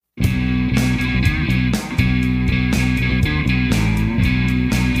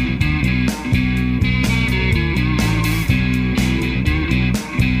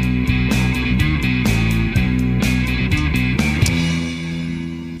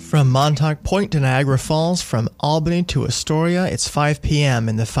From Montauk Point to Niagara Falls, from Albany to Astoria, it's 5 p.m.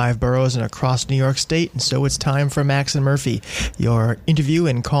 in the 5 boroughs and across New York State, and so it's time for Max and Murphy, your interview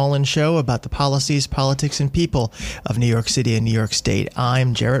and call-in show about the policies, politics, and people of New York City and New York State.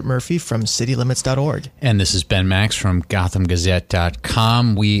 I'm Jarrett Murphy from citylimits.org. And this is Ben Max from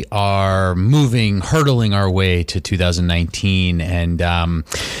GothamGazette.com. We are hurtling our way to 2019, and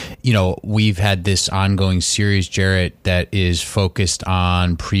we've had this ongoing series, Jarrett, that is focused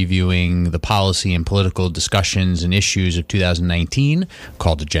on previewing the policy and political discussions and issues of 2019,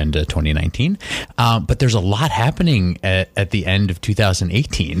 called Agenda 2019. But there's a lot happening at the end of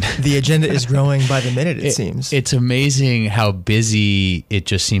 2018. The agenda is growing by the minute, it seems. It's amazing how busy it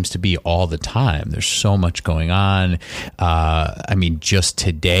just seems to be all the time. There's so much going on. Just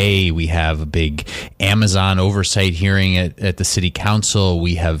today we have a big Amazon oversight hearing at the city council.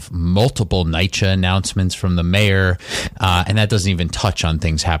 We have multiple NYCHA announcements from the mayor, and that doesn't even touch on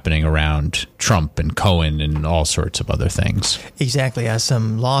things happening around Trump and Cohen and all sorts of other things. Exactly.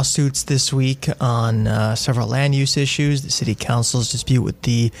 Some lawsuits this week on several land use issues. The city council's dispute with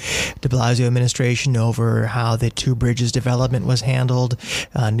the de Blasio administration over how the Two Bridges development was handled.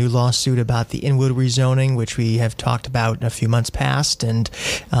 A new lawsuit about the Inwood rezoning, which we have talked about in a few months past, and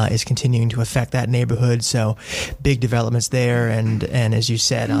is continuing to affect that neighborhood. So big developments there, and as you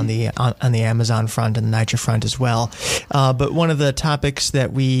said, on the Amazon front and the NYCHA front as well. But one of the topics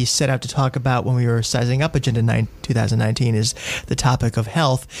that we set out to talk about when we were sizing up Agenda 2019 is the topic of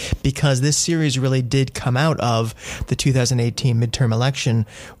health, because this series really did come out of the 2018 midterm election,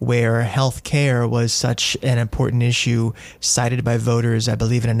 where health care was such an important issue, cited by voters, I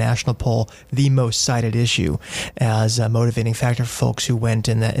believe in a national poll, the most cited issue as a motivating factor for folks who went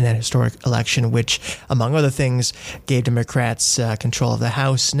in that historic election, which, among other things, gave Democrats control of the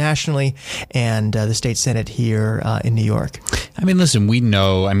House nationally and the state Senate here in New York. Listen, we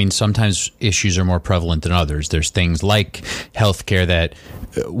know, sometimes issues are more prevalent than others. There's things like healthcare that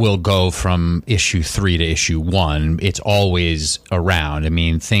will go from issue 3 to issue 1. It's always around.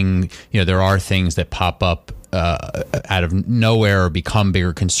 There are things that pop up out of nowhere or become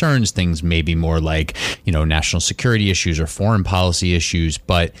bigger concerns, things maybe more like, national security issues or foreign policy issues,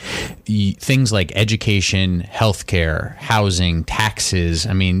 but things like education, healthcare, housing, taxes,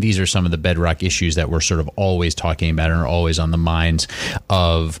 these are some of the bedrock issues that we're sort of always talking about and are always on the minds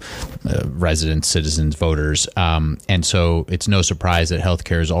of residents, citizens, voters. And so it's no surprise that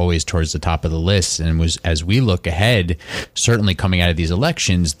healthcare is always towards the top of the list. And as we look ahead, certainly coming out of these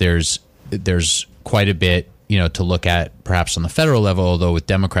elections, there's quite a bit to look at perhaps on the federal level, although with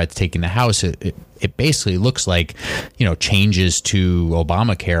Democrats taking the House, it basically looks like, changes to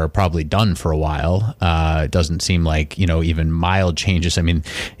Obamacare are probably done for a while. It doesn't seem like, even mild changes.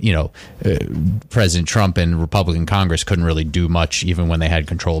 President Trump and Republican Congress couldn't really do much even when they had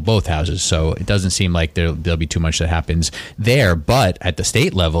control of both houses. So it doesn't seem like there'll be too much that happens there. But at the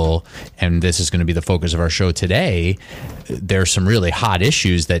state level, and this is going to be the focus of our show today, there's some really hot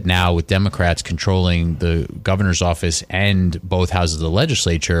issues that now, with Democrats controlling the governor's office and both houses of the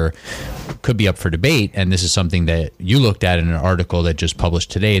legislature, could be up for debate. And this is something that you looked at in an article that just published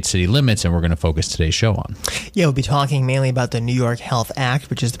today at City Limits, and we're going to focus today's show on. Yeah, we'll be talking mainly about the New York Health Act,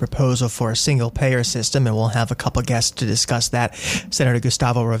 which is the proposal for a single-payer system, and we'll have a couple guests to discuss that. Senator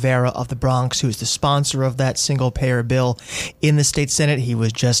Gustavo Rivera of the Bronx, who is the sponsor of that single-payer bill in the state Senate. He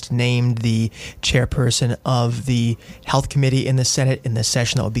was just named the chairperson of the Health Committee in the Senate in the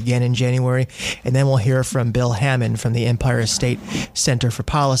session that will begin in January. And then we'll hear from Bill Hammond from the Empire State Center for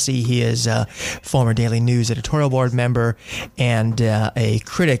Policy. He is a former Daily News editorial board member and a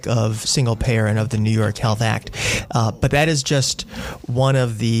critic of single-payer and of the New York Health Act. But that is just one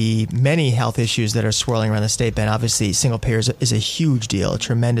of the many health issues that are swirling around the state, Ben. Obviously, single-payer is a huge deal, a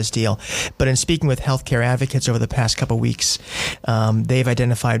tremendous deal. But in speaking with healthcare advocates over the past couple of weeks, they've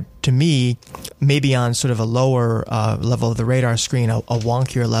identified, to me, maybe on sort of a lower level of the radar screen, a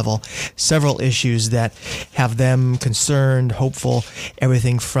wonkier level, several issues that have them concerned, hopeful,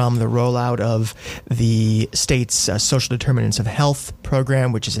 everything from the rollout of the state's social determinants of health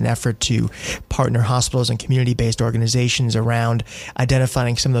program, which is an effort to partner hospitals and community-based organizations around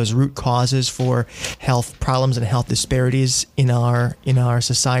identifying some of those root causes for health problems and health disparities in our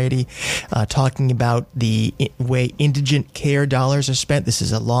society, talking about the way indigent care dollars are spent. This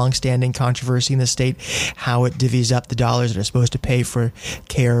is a long-standing controversy in the state, how it divvies up the dollars that are supposed to pay for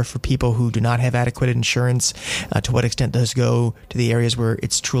care for people who do not have adequate insurance, to what extent does it go to the areas where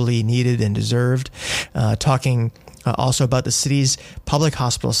it's truly needed and deserved, talking Also about the city's public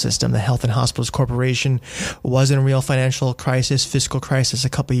hospital system. The Health and Hospitals Corporation was in a real financial crisis, fiscal crisis a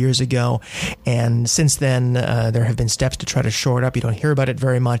couple years ago. And since then, there have been steps to try to shore it up. You don't hear about it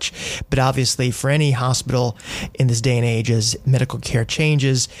very much. But obviously, for any hospital in this day and age, as medical care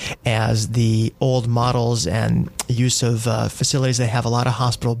changes, as the old models and use of facilities that have a lot of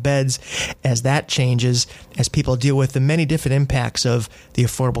hospital beds, as that changes, as people deal with the many different impacts of the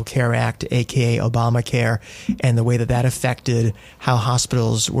Affordable Care Act, aka Obamacare, and the way that affected how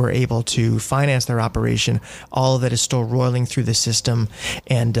hospitals were able to finance their operation, all of that is still roiling through the system.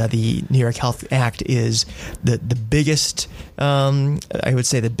 And the New York Health Act is the biggest, I would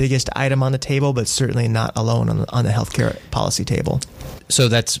say the biggest item on the table, but certainly not alone on the healthcare policy table. So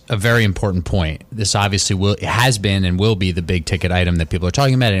that's a very important point. This obviously has been and will be the big ticket item that people are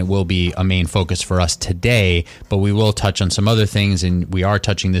talking about, and it will be a main focus for us today. But we will touch on some other things, and we are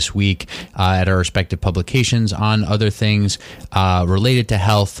touching this week at our respective publications on other things related to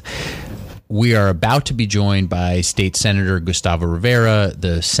health. We are about to be joined by State Senator Gustavo Rivera,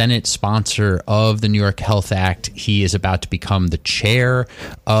 the Senate sponsor of the New York Health Act. He is about to become the chair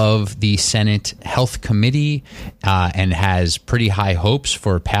of the Senate Health Committee and has pretty high hopes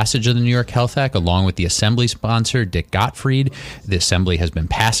for passage of the New York Health Act, along with the Assembly sponsor, Dick Gottfried. The Assembly has been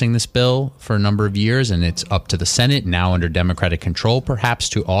passing this bill for a number of years, and it's up to the Senate, now under Democratic control, perhaps,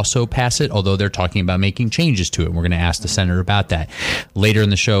 to also pass it, although they're talking about making changes to it. We're going to ask the senator about that. Later in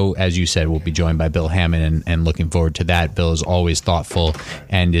the show, as you said, we'll be joined by Bill Hammond, and looking forward to that. Bill is always thoughtful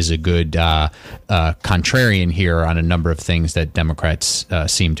and is a good contrarian here on a number of things that Democrats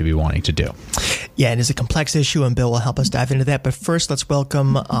seem to be wanting to do. Yeah, it is a complex issue, and Bill will help us dive into that. But first, let's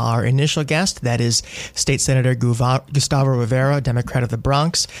welcome our initial guest. That is State Senator Gustavo Rivera, Democrat of the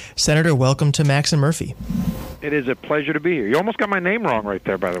Bronx. Senator, welcome to Max and Murphy. It is a pleasure to be here. You almost got my name wrong right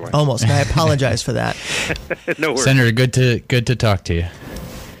there, by the way. Almost, and I apologize for that. No worries. Senator, good to talk to you.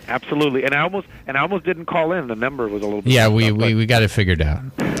 Absolutely, and I almost didn't call in. The number was a little bit. Yeah, we got it figured out.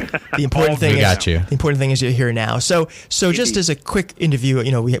 The important thing The important thing is you're here now. So just as a quick interview,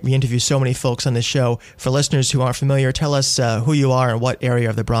 we interview so many folks on this show. For listeners who aren't familiar, tell us who you are and what area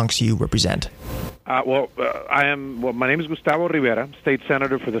of the Bronx you represent. My name is Gustavo Rivera, State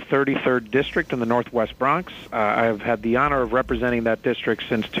Senator for the 33rd District in the Northwest Bronx. I have had the honor of representing that district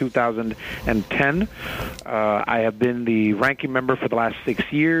since 2010. I have been the ranking member for the last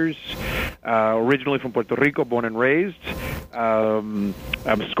 6 years, originally from Puerto Rico, born and raised. I'm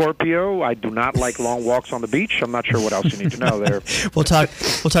a Scorpio. I do not like long walks on the beach. I'm not sure what else you need to know there. We'll talk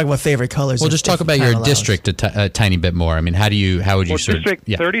about favorite colors. We'll just talk about your district a tiny bit more. I mean, how would you sort of...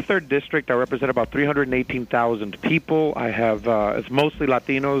 33rd District, I represent about 318,000 people. I have, it's mostly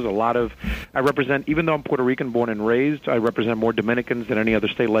Latinos. I represent, even though I'm Puerto Rican born and raised, I represent more Dominicans than any other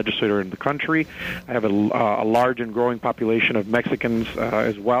state legislator in the country. I have a large and growing population of Mexicans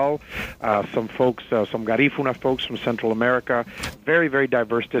as well. Some folks, some Garifuna folks from Central America. Very, very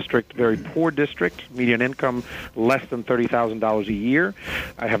diverse district, very poor district, median income less than $30,000 a year.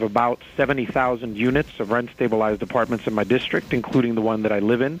 I have about 70,000 units of rent-stabilized apartments in my district, including the one that I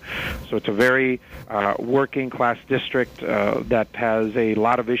live in. So it's a very working-class district that has a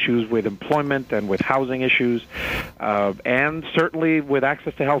lot of issues with employment and with housing issues, and certainly with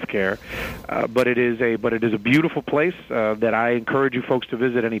access to health care. But it is a beautiful place that I encourage you folks to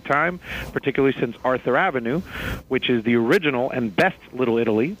visit anytime, particularly since Arthur Avenue, which is the original and best Little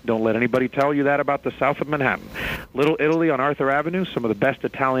Italy. Don't let anybody tell you that about the south of Manhattan. Little Italy on Arthur Avenue, some of the best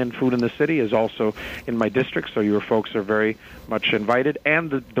Italian food in the city, is also in my district, so your folks are very much invited.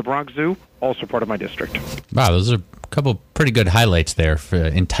 And the Bronx Zoo, also part of my district. Wow, those are a couple pretty good highlights there for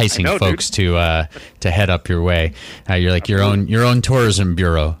enticing folks to head up your way. You're like your own tourism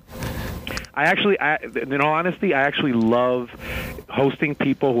bureau. In all honesty, I actually love hosting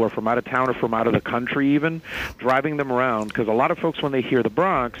people who are from out of town or from out of the country, even driving them around, because a lot of folks, when they hear the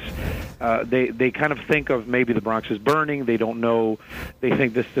Bronx, they kind of think of maybe the Bronx is burning. They don't know. They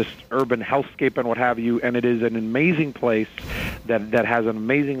think this urban hellscape and what have you, and it is an amazing place that has an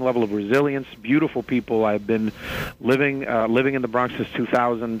amazing level of resilience. Beautiful people. I've been living in the Bronx since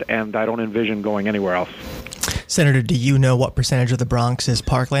 2000, and I don't envision going anywhere else. Senator, do you know what percentage of the Bronx is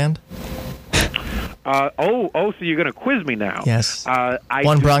parkland? So you're going to quiz me now? Yes.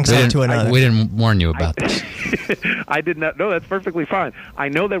 One Bronx to another. We didn't warn you about this. I did not. No, that's perfectly fine. I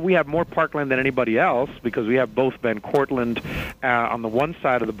know that we have more parkland than anybody else because we have both Van Cortlandt on the one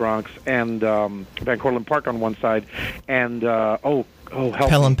side of the Bronx and Van Cortlandt Park on one side, and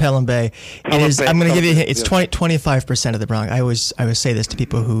Pelham Bay. It is. I'm going to give you. It's 25% of the Bronx. I always say this to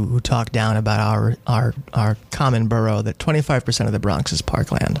people who talk down about our common borough, that 25% of the Bronx is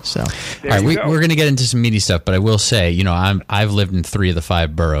parkland. So, all right, we're going to get into some meaty stuff, but I will say, I've lived in 3 of the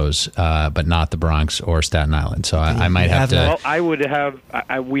 5 boroughs, but not the Bronx or Staten Island. So I might have to. Well, I would have.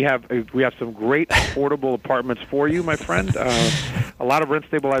 We have some great affordable apartments for you, my friend. A lot of rent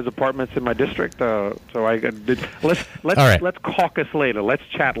stabilized apartments in my district. Let's caucus later. Let's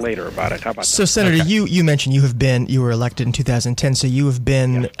chat later about it. How about that? So, Senator, you mentioned you were elected in 2010, so you have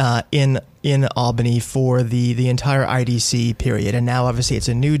been in Albany for the entire IDC period, and now obviously it's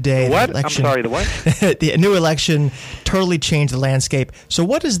a new day. What? I'm sorry, the what? The new election totally changed the landscape. So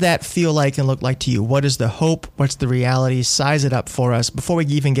what does that feel like and look like to you? What is the hope? What's the reality? Size it up for us before we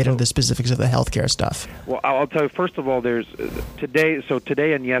even get into the specifics of the healthcare stuff. Well, I'll tell you, first of all, there's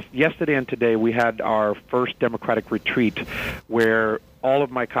yesterday and today we had our first Democratic retreat where all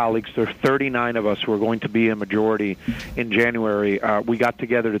of my colleagues, there are 39 of us who are going to be a majority in January. We got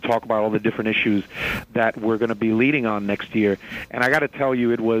together to talk about all the different issues that we're going to be leading on next year. And I got to tell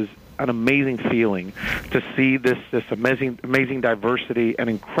you, it was an amazing feeling to see this amazing diversity and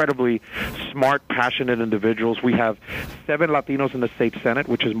incredibly smart, passionate individuals. We have 7 Latinos in the state Senate,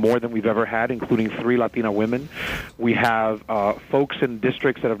 which is more than we've ever had, including 3 Latina women. We have folks in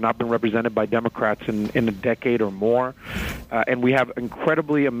districts that have not been represented by Democrats in a decade or more. And we have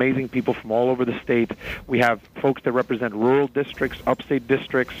incredibly amazing people from all over the state. We have folks that represent rural districts, upstate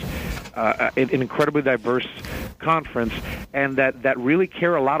districts, an incredibly diverse conference, and that really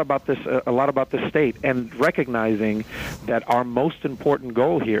care a lot about this state, and recognizing that our most important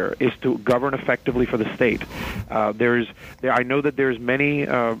goal here is to govern effectively for the state. I know that there's many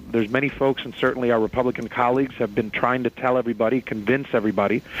folks, and certainly our Republican colleagues have been trying to tell everybody, convince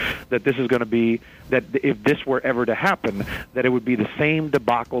everybody, that this is going to be, that if this were ever to happen, that it would be the same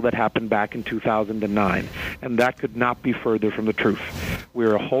debacle that happened back in 2009, and that could not be further from the truth.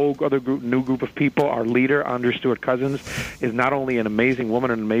 We're a whole other new group of people. Our leader, Andrea Stewart-Cousins, is not only an amazing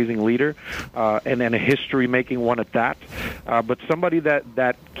woman, an amazing leader, and a history-making one at that, but somebody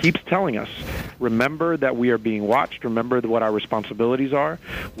that keeps telling us, remember that we are being watched, remember what our responsibilities are.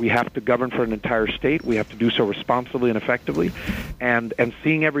 We have to govern for an entire state. We have to do so responsibly and effectively. And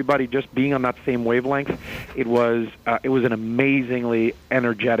seeing everybody just being on that same wavelength, it was an amazingly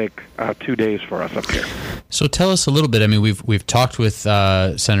energetic 2 days for us up here. So tell us a little bit. I mean, we've talked with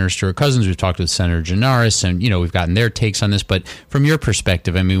Senator Stewart-Cousins, we've talked with Senator Gianaris, and we've gotten their takes on this. But from your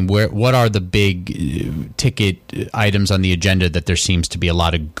perspective, I mean, what are the big ticket items on the agenda that there seems to be a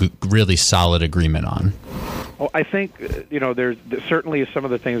lot of really solid agreement on? Well, I think there's certainly some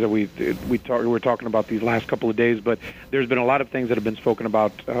of the things that we're talking about these last couple of days, but there's been a lot of things that have been spoken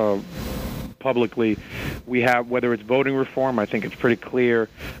about publicly. We have, whether it's voting reform, I think it's pretty clear.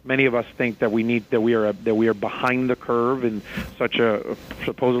 Many of us think that we are behind the curve in such a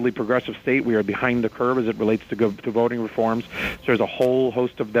supposedly progressive state. We are behind the curve as it relates to voting reforms. So there's a whole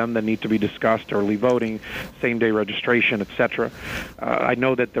host of them that need to be discussed: early voting, same-day registration, etc. I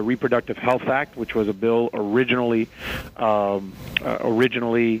know that the Reproductive Health Act, which was a bill originally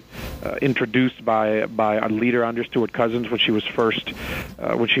introduced by our leader Andrea Stewart-Cousins when she was first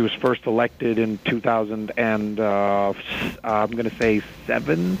elected in 2000 and I'm going to say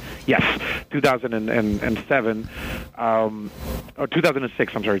 2007 or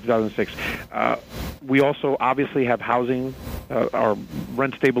 2006. I'm sorry, 2006. We also obviously have housing. Our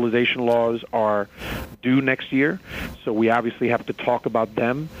rent stabilization laws are due next year, so we obviously have to talk about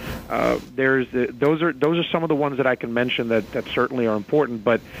them. Those are some of the ones that I can mention that certainly are important,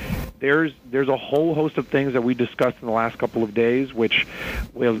 but there's a whole host of things that we discussed in the last couple of days, which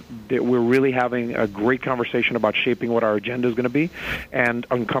we're really having a great conversation about shaping what our agenda is going to be. And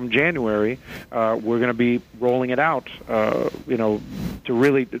come January, we're going to be rolling it out. We're going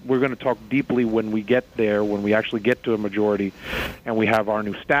to talk deeply when we get there, when we actually get to a majority, and we have our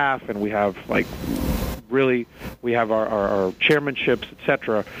new staff, and we have we have our chairmanships,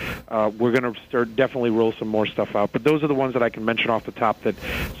 etc. We're going to definitely roll some more stuff out. But those are the ones that I can mention off the top that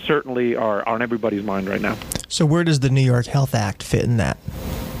certainly are on everybody's mind right now. So where does the New York Health Act fit in that?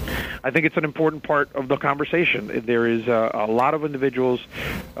 I think it's an important part of the conversation. There is a lot of individuals.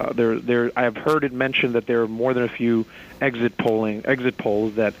 I have heard it mentioned that there are more than a few exit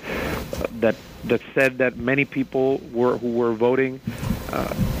polls that said that many people who were voting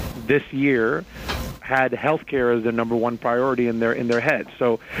this year had health care as their number one priority in their head.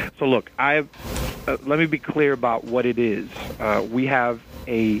 So look, let me be clear about what it is.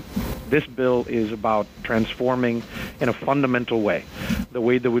 This bill is about transforming in a fundamental way the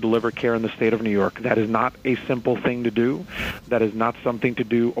way that we deliver care in the state of New York. That is not a simple thing to do. That is not something to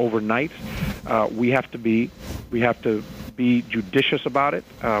do overnight. We have to be judicious about it.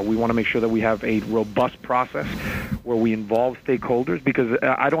 We want to make sure that we have a robust process where we involve stakeholders, because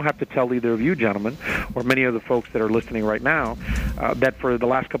I don't have to tell either of you gentlemen or many of the folks that are listening right now that for the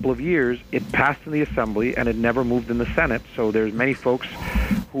last couple of years it passed in the Assembly and it never moved in the Senate. So there's many folks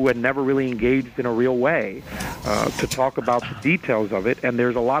who had never really engaged in a real way to talk about the details of it, and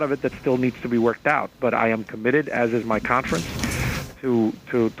there's a lot of it that still needs to be worked out. But I am committed, as is my conference, to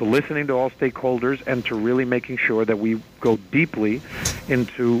listening to all stakeholders and to really making sure that we go deeply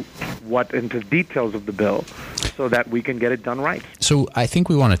into details of the bill so that we can get it done right. So I think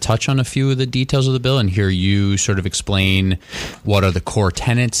we want to touch on a few of the details of the bill and hear you sort of explain what are the core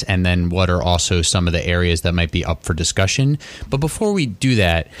tenets and then what are also some of the areas that might be up for discussion. But before we do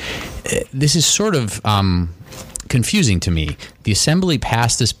that, this is sort of confusing to me. The Assembly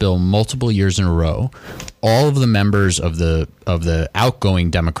passed this bill multiple years in a row. All of the members of the outgoing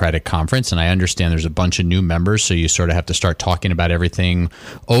Democratic conference, and I understand there's a bunch of new members, so you sort of have to start talking about everything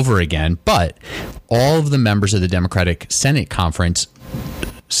over again, but all of the members of the Democratic Senate conference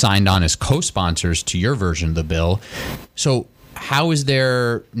signed on as co-sponsors to your version of the bill. So how is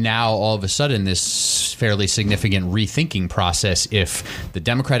there now all of a sudden this fairly significant rethinking process if the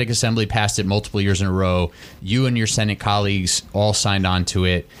Democratic Assembly passed it multiple years in a row, you and your Senate colleagues all signed on to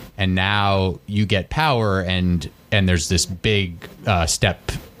it, and now you get power and there's this big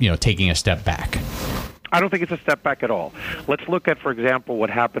step, taking a step back? I don't think it's a step back at all. Let's look at, for example, what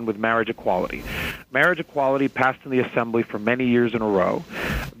happened with marriage equality. Marriage equality passed in the Assembly for many years in a row.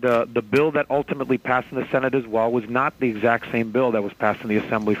 The bill that ultimately passed in the Senate as well was not the exact same bill that was passed in the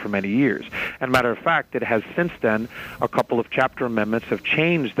Assembly for many years. And matter of fact, it has since then, a couple of chapter amendments have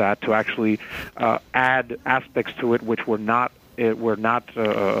changed that to actually add aspects to it which were not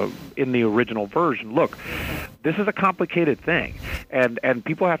in the original version. Look, this is a complicated thing, and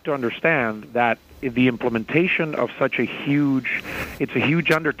people have to understand that the implementation of it's a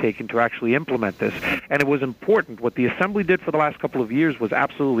huge undertaking to actually implement this, and it was important. What the Assembly did for the last couple of years was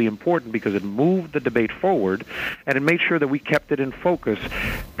absolutely important because it moved the debate forward, and it made sure that we kept it in focus.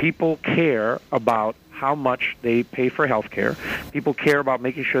 People care about how much they pay for health care. People care about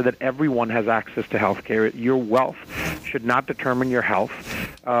making sure that everyone has access to health care. Your wealth should not determine your health.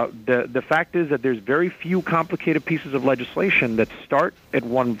 The fact is that there's very few complicated pieces of legislation that start at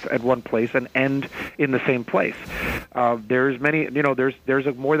one place and end in the same place. There's many,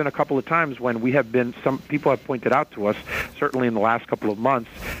 there's more than a couple of times when some people have pointed out to us, certainly in the last couple of months,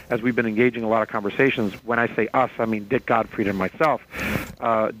 as we've been engaging a lot of conversations. When I say us, I mean Dick Gottfried and myself.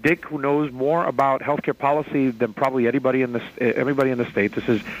 Dick, who knows more about healthcare policy than probably everybody in the state. This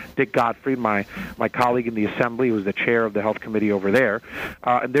is Dick Gottfried, my colleague in the Assembly, who is the chair of the Health Committee over there.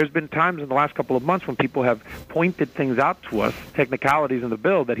 And there's been times in the last couple of months when people have pointed things out to us, technicalities in the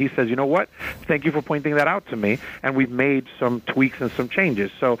bill, that he says, you know what, thank you for pointing that out to me, and we've made some tweaks and some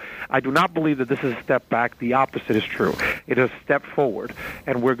changes. So I do not believe that this is a step back. The opposite is true. It is a step forward,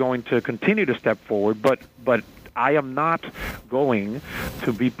 and we're going to continue to step forward, but I am not going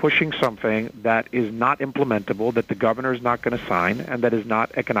to be pushing something that is not implementable, that the governor is not going to sign, and that is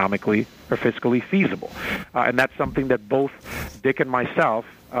not economically or fiscally feasible. And that's something that both Dick and myself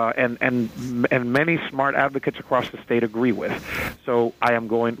and many smart advocates across the state agree with. So I am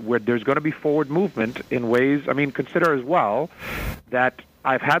going where there's going to be forward movement in ways. I mean, consider as well that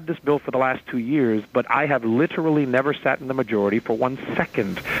I've had this bill for the last 2 years, but I have literally never sat in the majority for 1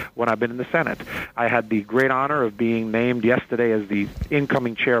 second when I've been in the Senate. I had the great honor of being named yesterday as the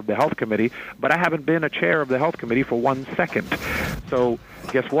incoming chair of the Health Committee, but I haven't been a chair of the Health Committee for 1 second. So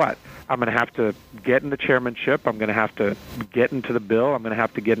guess what? I'm going to have to get in the chairmanship. I'm going to have to get into the bill. I'm going to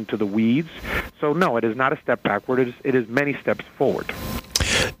have to get into the weeds. So no, it is not a step backward. It is many steps forward.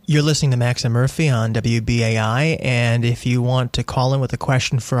 You're listening to Max and Murphy on WBAI, and if you want to call in with a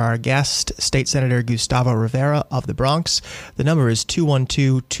question for our guest, State Senator Gustavo Rivera of the Bronx, the number is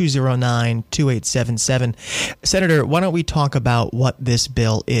 212-209-2877. Senator, why don't we talk about what this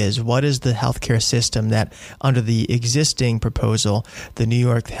bill is? What is the healthcare system that, under the existing proposal, the New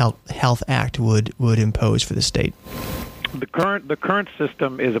York Health Act would impose for the state? The current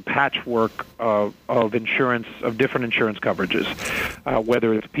system is a patchwork of insurance, of different insurance coverages,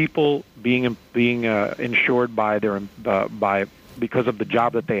 whether it's people being insured by because of the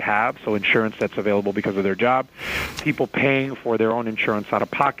job that they have, so insurance that's available because of their job, people paying for their own insurance out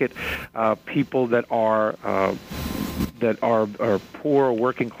of pocket, people that are that are poor or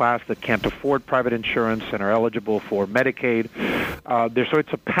working class that can't afford private insurance and are eligible for Medicaid. So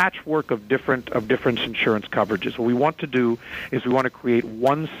it's a patchwork of different insurance coverages. What we want to do is we want to create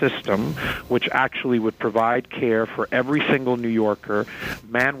one system which actually would provide care for every single New Yorker,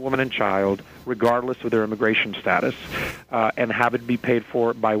 man, woman, and child, regardless of their immigration status, and have it be paid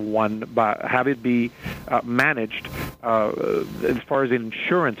for have it be managed as far as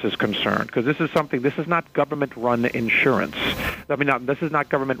insurance is concerned. Because this is not government-run insurance. This is not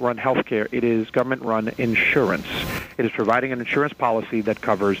government-run healthcare. It is government-run insurance. It is providing an insurance policy that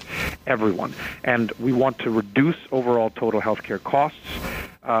covers everyone. And we want to reduce overall total healthcare costs.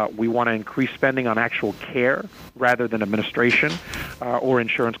 We want to increase spending on actual care rather than administration or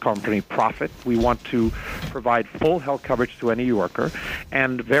insurance company profit. We want to provide full health coverage to any New Yorker.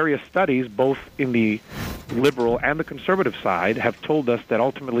 And various studies, both in the liberal and the conservative side, have told us that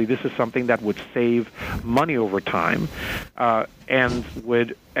ultimately this is something that would save money over time and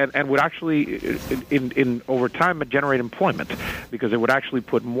would actually in over time generate employment, because it would actually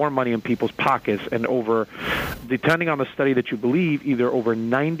put more money in people's pockets, and depending on the study that you believe, either over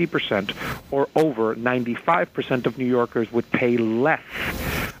 90% or over 95% of New Yorkers would pay less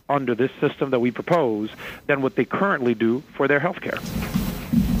under this system that we propose than what they currently do for their health care.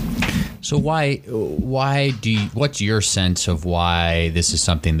 So what's your sense of why this is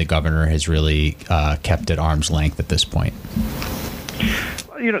something the governor has really kept at arm's length at this point?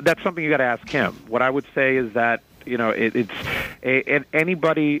 That's something you got to ask him. What I would say is that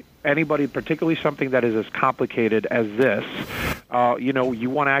anybody, particularly something that is as complicated as this, you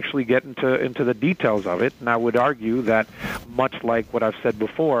want to actually get into the details of it. And I would argue that, much like what I've said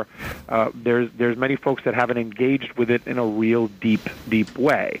before, there's many folks that haven't engaged with it in a real deep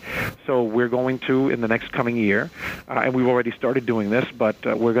way. So we're going to, in the next coming year, and we've already started doing this, but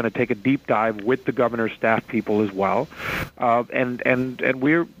we're going to take a deep dive with the governor's staff people as well, and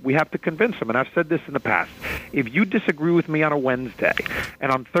we have to convince them. And I've said this in the past: if you disagree with me on a Wednesday,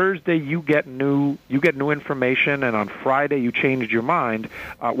 and on Thursday you get new information, and on Friday you changed your mind,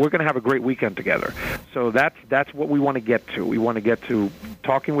 we're going to have a great weekend together. So that's what we want to get to. We want to get to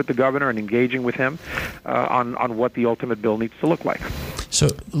talking with the governor and engaging with him on what the ultimate bill needs to look like. So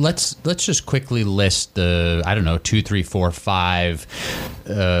let's just quickly list the 2, 3, 4,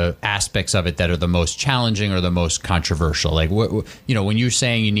 5 aspects of it that are the most challenging or the most controversial. Like when you're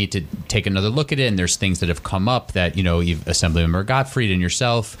saying you need to take another look at it, and there's things that have come up that Assemblymember Gottfried and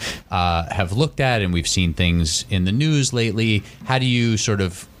yourself have looked at, and we've seen things in the news lately. How do you sort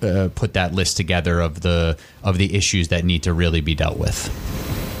of put that list together of the issues that need to really be dealt with?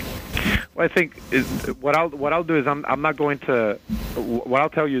 Well, I think what I'll do is I'm not going to. What I'll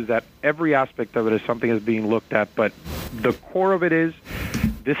tell you is that every aspect of it is something that's being looked at, but the core of it is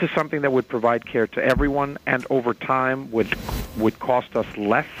this is something that would provide care to everyone, and over time would cost us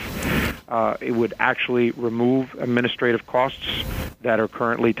less. It would actually remove administrative costs that are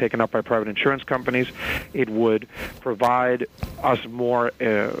currently taken up by private insurance companies. It would provide us more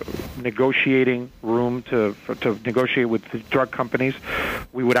negotiating room to negotiate with the drug companies.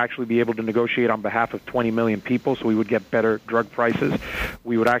 We would actually be able to negotiate on behalf of 20 million people, so we would get better drug prices.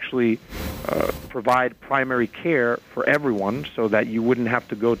 We would actually provide primary care for everyone, so that you wouldn't have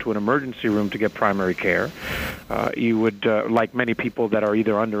to go to an emergency room to get primary care. You would, like many people that are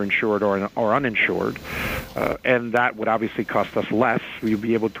either underinsured or uninsured, and that would obviously cost us less. We'd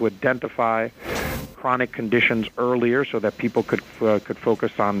be able to identify chronic conditions earlier, so that people could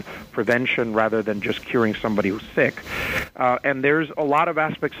focus on prevention rather than just curing somebody who's sick. And there's a lot of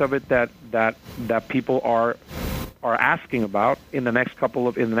aspects of it that people are asking about in the next couple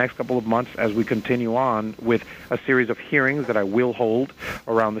of months, as we continue on with a series of hearings that I will hold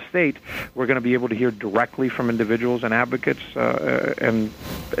around the state. We're going to be able to hear directly from individuals and advocates, and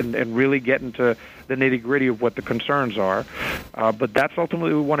really get into the nitty-gritty of what the concerns are. But that's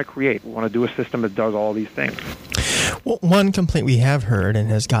ultimately what we want to create. We want to do a system that does all these things. Well, one complaint we have heard and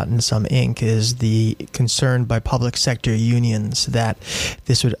has gotten some ink is the concern by public sector unions that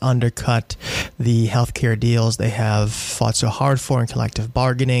this would undercut the healthcare deals they have fought so hard for in collective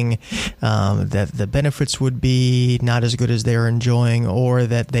bargaining, that the benefits would be not as good as they're enjoying, or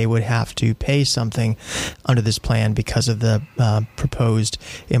that they would have to pay something under this plan because of the proposed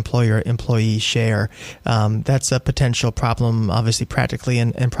employer-employee share. That's a potential problem, obviously practically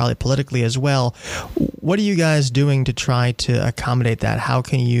and probably politically as well. What are you guys doing to try to accommodate that? How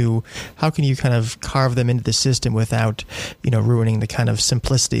can you kind of carve them into the system without, ruining the kind of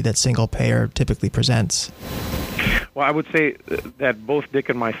simplicity that single payer typically presents? Well, I would say that both Dick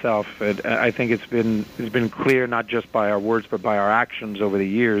and myself, I think it's been clear not just by our words but by our actions over the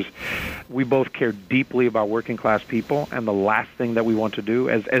years. We both care deeply about working class people, and the last thing that we want to do,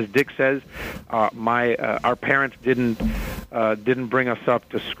 as Dick says, our parents didn't bring us up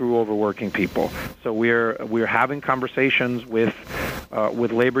to screw over working people. So we're having conversations with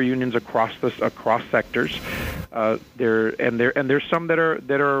labor unions across sectors. There's some that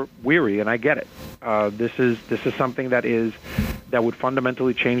are weary, and I get it. This is something that would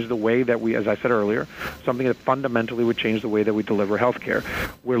fundamentally change the way that we, as I said earlier, something that fundamentally would change the way that we deliver health care.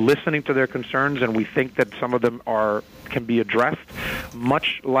 We're listening to their concerns, and we think that some of them can be addressed,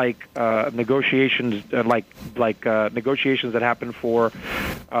 much like negotiations, negotiations that happen for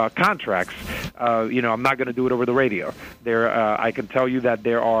contracts. I'm not going to do it over the radio. I can tell you that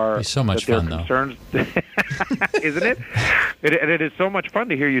there are it's so much fun, concerns, isn't it? It is so much fun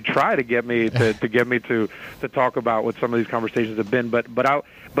to hear you try to get me to talk about what some of these conversations have been. But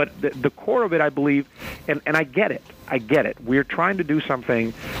the core of it, I believe, and I get it. We're trying to do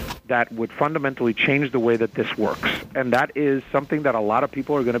something that would fundamentally change the way that this works. And that is something that a lot of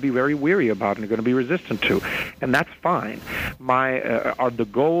people are going to be very weary about and are going to be resistant to. And that's fine. The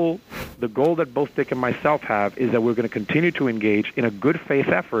goal that both Dick and myself have is that we're going to continue to engage in a good faith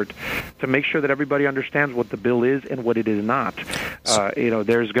effort to make sure that everybody understands what the bill is and what it is not.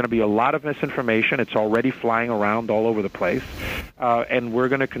 There's going to be a lot of misinformation. It's already flying around all over the place. And we're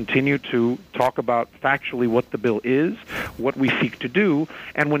going to continue to talk about factually what the bill is, what we seek to do,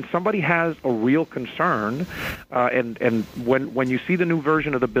 and when somebody has a real concern, and when you see the new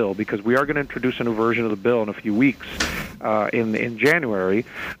version of the bill, because we are going to introduce a new version of the bill in a few weeks, in January,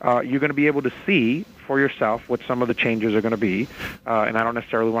 you're going to be able to see for yourself what some of the changes are going to be. And I don't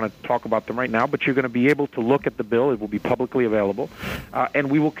necessarily want to talk about them right now, but you're going to be able to look at the bill. It will be publicly available.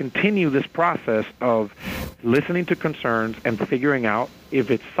 And we will continue this process of listening to concerns and figuring out if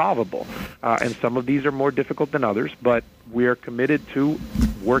it's solvable. And some of these are more difficult than others, but we are committed to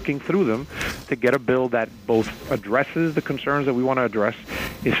working through them to get a bill that both addresses the concerns that we want to address,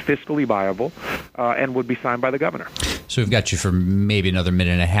 is fiscally viable, and would be signed by the governor. So we've got you for maybe another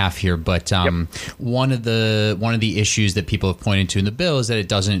minute and a half here, but one of the issues that people have pointed to in the bill is that it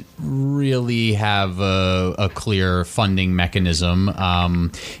doesn't really have a clear funding mechanism,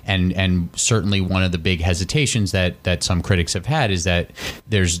 and certainly one of the big hesitations that some critics have had is that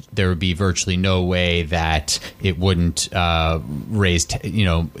there would be virtually no way that it wouldn't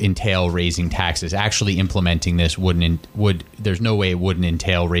entail raising taxes. Actually implementing this there's no way it wouldn't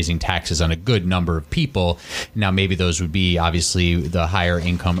entail raising taxes on a good number of people. Now maybe those would be obviously the higher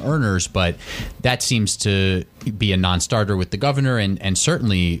income earners, but that seems to be a non-starter with the governor, and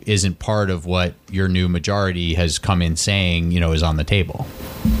certainly isn't part of what your new majority has come in saying, is on the table.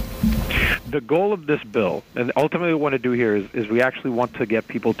 The goal of this bill, and ultimately what we want to do here is we actually want to get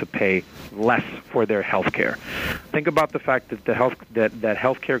people to pay less for their health care. Think about the fact that that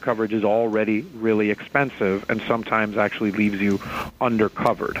health care coverage is already really expensive and sometimes actually leaves you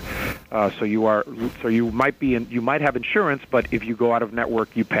undercovered. So you might have insurance, but if you go out of network,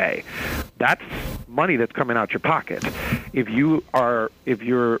 you pay. That's money that's coming out your pocket. If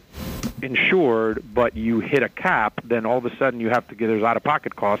you're insured but you hit a cap, then all of a sudden there's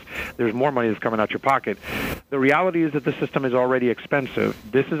out-of-pocket costs. There's more money that's coming out your pocket. The reality is that the system is already expensive.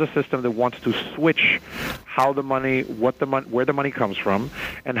 This is a system that wants to switch where the money comes from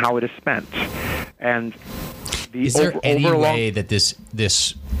and how it is spent. And is there any way that this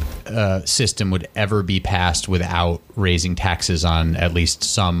system would ever be passed without raising taxes on at least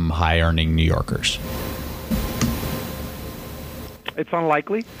some high-earning New Yorkers? It's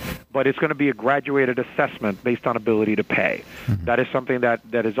unlikely, but it's going to be a graduated assessment based on ability to pay. Mm-hmm. That is something that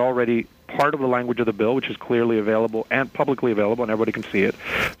is already part of the language of the bill, which is clearly available and publicly available, and everybody can see it.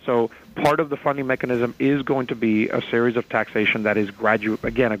 So part of the funding mechanism is going to be a series of taxation that is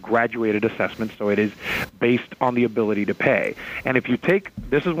a graduated assessment, so it is based on the ability to pay. And if you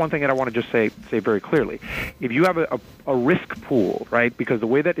this is one thing that I want to just say very clearly. If you have a risk pool, right, because the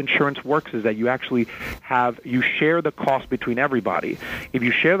way that insurance works is that you share the cost between everybody. If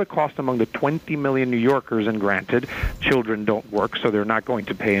you share the cost among the 20 million New Yorkers, and granted, children don't work, so they're not going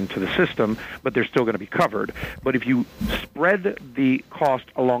to pay into the system, but they're still going to be covered. But if you spread the cost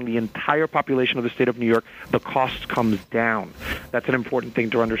along the entire population of the state of New York, the cost comes down. That's an important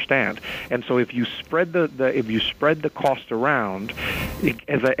thing to understand. And so if you spread the cost around,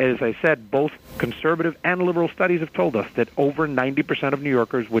 as I said, both conservative and liberal studies have told us that over 90% of New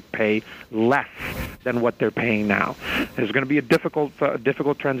Yorkers would pay less than what they're paying now. It's going to be a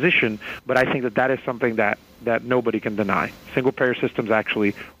difficult transition, but I think that is something that nobody can deny. Single-payer systems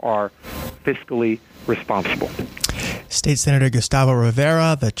actually are fiscally responsible. State Senator Gustavo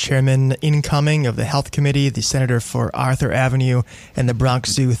Rivera, the chairman incoming of the Health Committee, the senator for Arthur Avenue and the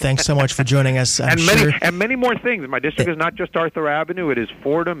Bronx Zoo. Thanks so much for joining us. And many more things. My district is not just Arthur Avenue. It is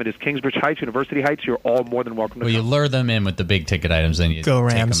Fordham. It is Kingsbridge Heights, University Heights. You're all more than welcome to come. You lure them in with the big ticket items, and you go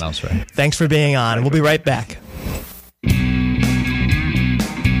take Rams. them elsewhere. Thanks for being on. We'll be right back.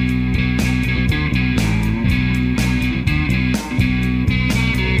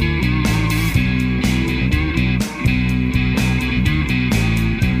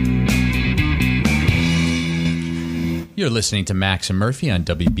 You're listening to Max and Murphy on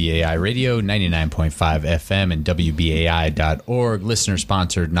WBAI Radio, 99.5 FM and WBAI.org,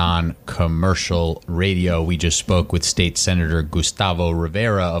 listener-sponsored non-commercial radio. We just spoke with State Senator Gustavo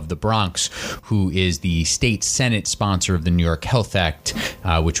Rivera of the Bronx, who is the state Senate sponsor of the New York Health Act,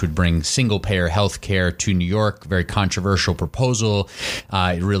 which would bring single-payer health care to New York. Very controversial proposal.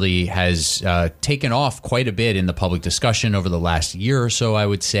 It really has taken off quite a bit in the public discussion over the last year or so, I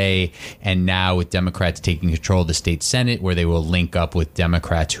would say, and now with Democrats taking control of the state Senate, where they will link up with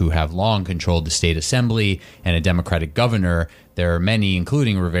Democrats who have long controlled the state assembly and a Democratic governor. There are many,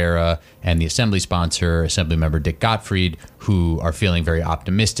 including Rivera and the assembly sponsor, Assemblymember Dick Gottfried, who are feeling very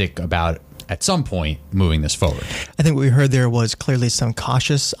optimistic about, at some point, moving this forward. I think what we heard there was clearly some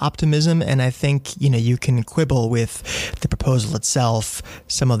cautious optimism, and I think, you can quibble with the proposal itself,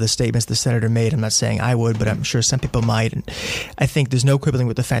 some of the statements the senator made. I'm not saying I would, but I'm sure some people might. And I think there's no quibbling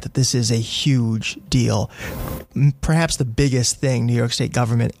with the fact that this is a huge deal. Perhaps the biggest thing New York State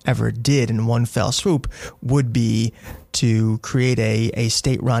government ever did in one fell swoop would be to create a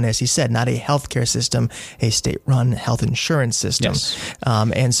state-run, as he said, not a healthcare system, a state-run health insurance system. Yes.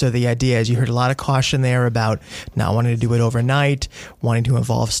 And so the idea is you heard a lot of caution there about not wanting to do it overnight, wanting to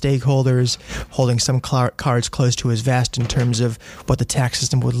involve stakeholders, holding some cards close to his vest in terms of what the tax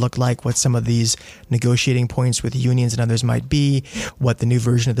system would look like, what some of these negotiating points with unions and others might be, what the new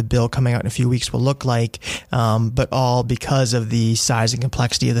version of the bill coming out in a few weeks will look like, but all because of the size and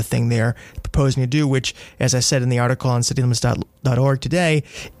complexity of the thing they're proposing to do, which, as I said in the article on citylimits.org today,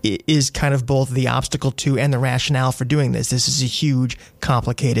 is kind of both the obstacle to and the rationale for doing this. This is a huge,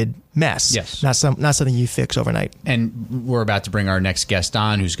 complicated mess. Yes. Not something you fix overnight. And we're about to bring our next guest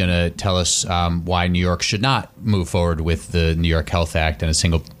on, who's going to tell us why New York should not move forward with the New York Health Act and a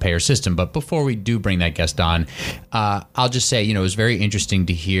single-payer system. But before we do bring that guest on, I'll just say, it was very interesting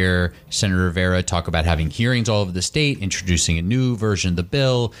to hear Senator Rivera talk about having hearings all over the state, introducing a new version of the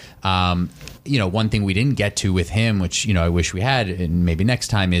bill. One thing we didn't get to with him, which, I wish we had, and maybe next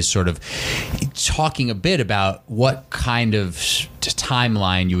time, is sort of talking a bit about what kind of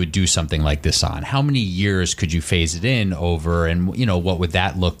timeline you would do something like this on. How many years could you phase it in over, and, what would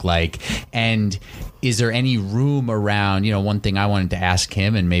that look like? And is there any room around, one thing I wanted to ask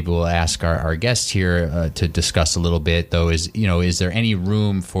him, and maybe we'll ask our guest here to discuss a little bit, though, is there any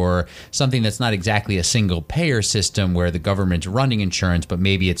room for something that's not exactly a single payer system where the government's running insurance, but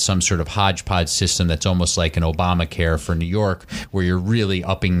maybe it's some sort of hodgepodge system that's almost like an Obamacare for New York, where you're really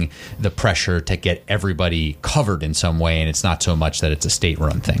upping the pressure to get everybody covered in some way, and it's not so much that it's a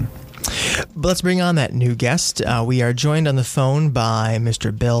state-run thing? But let's bring on that new guest. We are joined on the phone by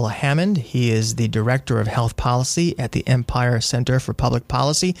Mr. Bill Hammond. He is the Director of Health Policy at the Empire Center for Public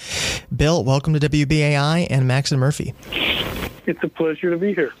Policy. Bill, welcome to WBAI and Max and Murphy. It's a pleasure to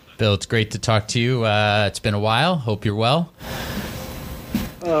be here. Bill, it's great to talk to you. It's been a while. Hope you're well.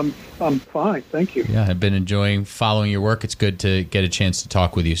 I'm fine, thank you. Yeah, I've been enjoying following your work. It's good to get a chance to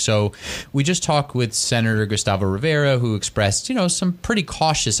talk with you. So we just talked with Senator Gustavo Rivera, who expressed, some pretty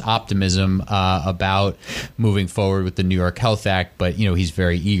cautious optimism about moving forward with the New York Health Act. But, he's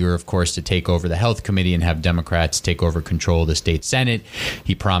very eager, of course, to take over the Health Committee and have Democrats take over control of the state Senate.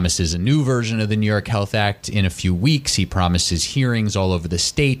 He promises a new version of the New York Health Act in a few weeks. He promises hearings all over the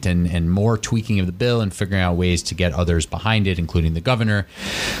state and more tweaking of the bill and figuring out ways to get others behind it, including the governor.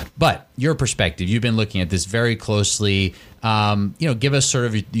 But your perspective, you've been looking at this very closely. Give us sort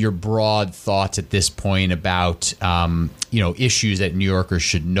of your broad thoughts at this point about, issues that New Yorkers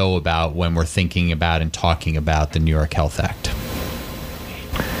should know about when we're thinking about and talking about the New York Health Act.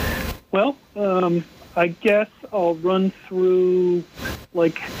 Well, I guess I'll run through,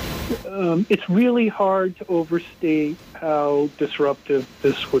 it's really hard to overstate how disruptive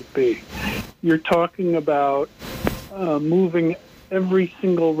this would be. You're talking about moving every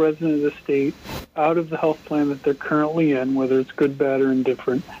single resident of the state out of the health plan that they're currently in, whether it's good, bad, or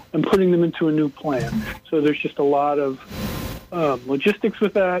indifferent, and putting them into a new plan. So there's just a lot of logistics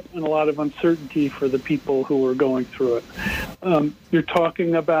with that and a lot of uncertainty for the people who are going through it. You're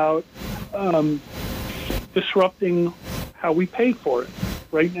talking about disrupting how we pay for it.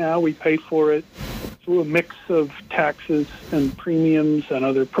 Right now, we pay for it through a mix of taxes and premiums and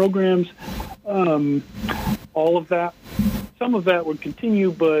other programs. All of that, some of that would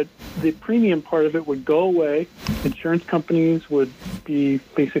continue, but the premium part of it would go away. Insurance companies would be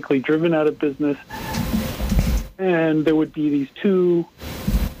basically driven out of business, and there would be these two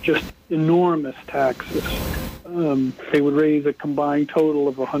just enormous taxes. They would raise a combined total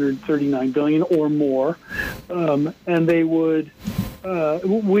of $139 billion or more, and they would,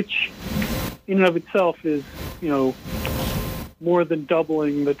 which in and of itself is, more than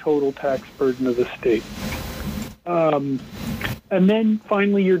doubling the total tax burden of the state. And then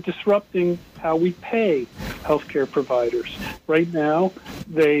finally, you're disrupting how we pay healthcare providers. Right now,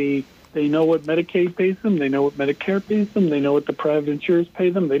 they know what Medicaid pays them. They know what Medicare pays them. They know what the private insurers pay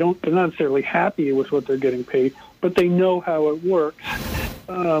them. They're not necessarily happy with what they're getting paid, but they know how it works.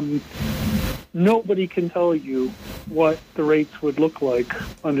 Nobody can tell you what the rates would look like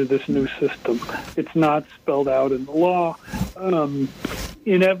under this new system. It's not spelled out in the law.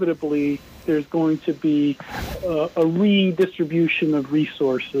 Inevitably, there's going to be a redistribution of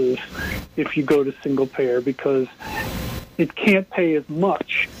resources if you go to single payer, because it can't pay as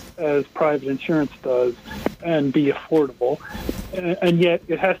much as private insurance does and be affordable. And yet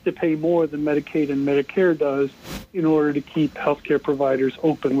it has to pay more than Medicaid and Medicare does in order to keep healthcare providers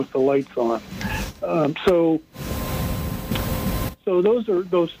open with the lights on. So those are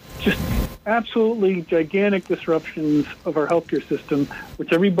just absolutely gigantic disruptions of our healthcare system,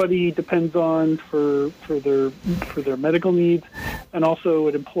 which everybody depends on for their medical needs, and also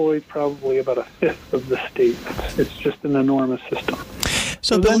it employs probably about a fifth of the state. It's just an enormous system.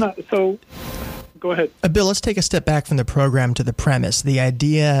 So Bill, go ahead. Bill, let's take a step back from the program to the premise. The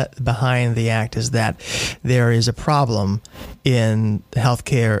idea behind the act is that there is a problem in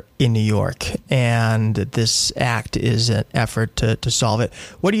healthcare in New York, and this act is an effort to solve it.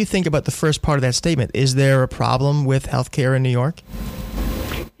 What do you think about the first part of that statement? Is there a problem with healthcare in New York?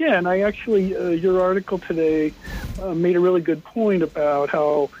 Yeah, and I actually, your article today made a really good point about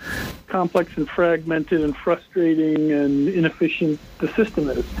how complex and fragmented and frustrating and inefficient the system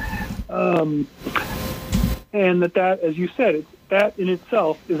is. And that, as you said, that in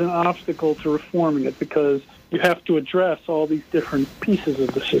itself is an obstacle to reforming it, because you have to address all these different pieces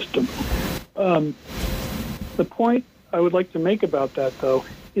of the system. The point I would like to make about that, though,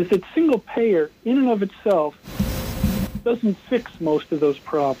 is that single payer in and of itself doesn't fix most of those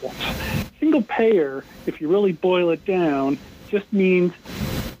problems. Single payer, if you really boil it down, just means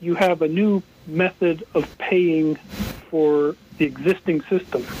you have a new method of paying for the existing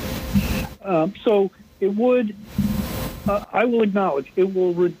system. So it would, I will acknowledge, it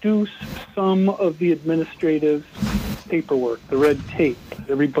will reduce some of the administrative paperwork, the red tape that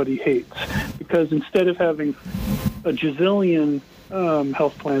everybody hates, because instead of having a gazillion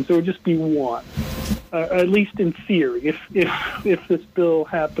health plans, there would just be one. At least in theory, if this bill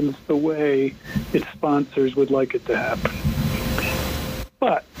happens the way its sponsors would like it to happen.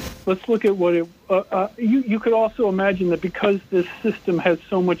 But let's look at what it. You could also imagine that because this system has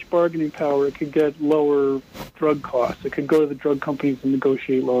so much bargaining power, it could get lower drug costs. It could go to the drug companies and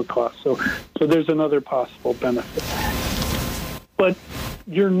negotiate lower costs. So there's another possible benefit. But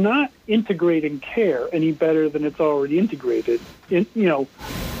you're not integrating care any better than it's already integrated.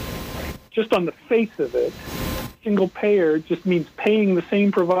 Just on the face of it, single payer just means paying the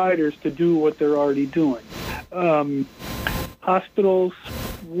same providers to do what they're already doing. Hospitals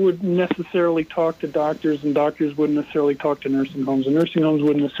wouldn't necessarily talk to doctors, and doctors wouldn't necessarily talk to nursing homes, and nursing homes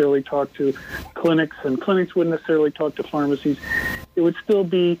wouldn't necessarily talk to clinics, and clinics wouldn't necessarily talk to pharmacies. There would still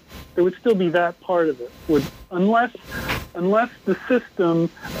be that part of it. Unless the system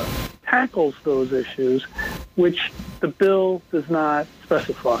tackles those issues, which the bill does not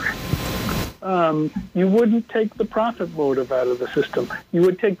specify. You wouldn't take the profit motive out of the system. You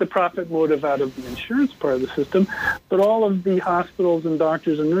would take the profit motive out of the insurance part of the system, but all of the hospitals and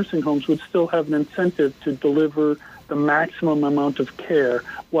doctors and nursing homes would still have an incentive to deliver the maximum amount of care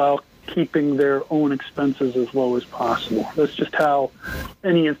while keeping their own expenses as low as possible. That's just how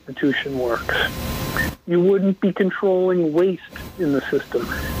any institution works. You wouldn't be controlling waste in the system.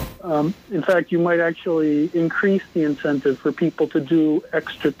 In fact, you might actually increase the incentive for people to do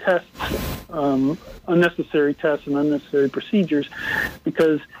extra tests, unnecessary tests and unnecessary procedures,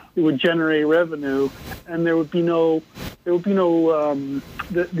 because it would generate revenue, and there would be no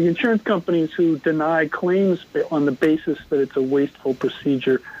the insurance companies who deny claims on the basis that it's a wasteful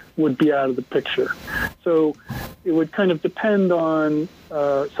procedure would be out of the picture. So it would kind of depend on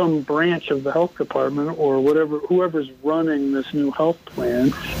some branch of the health department or whoever's running this new health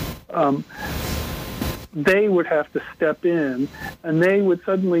plan they would have to step in, and they would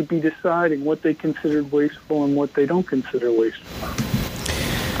suddenly be deciding what they considered wasteful and what they don't consider wasteful.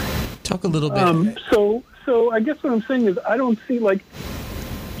 Talk a little bit. So I guess what I'm saying is I don't see, like,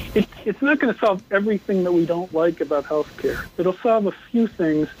 it's not going to solve everything that we don't like about healthcare. It'll solve a few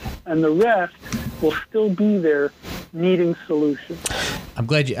things, and the rest will still be there needing solutions. I'm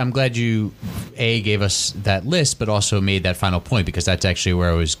glad you gave us that list, but also made that final point, because that's actually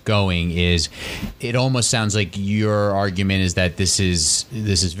where I was going. Is it almost sounds like your argument is that this is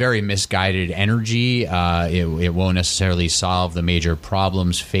very misguided energy. It won't necessarily solve the major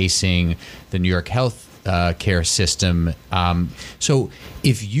problems facing the New York health care system. So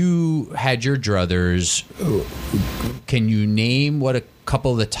if you had your druthers, can you name what a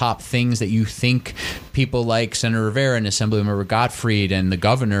couple of the top things that you think people like Senator Rivera and Assemblymember Gottfried and the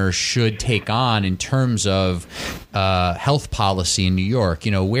governor should take on in terms of health policy in New York?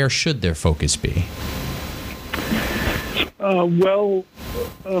 Where should their focus be? I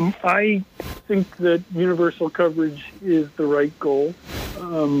think that universal coverage is the right goal.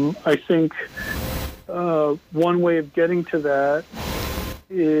 I think one way of getting to that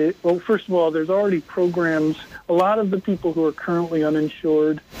is, well, first of all, there's already programs. A lot of the people who are currently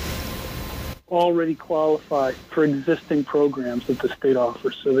uninsured already qualify for existing programs that the state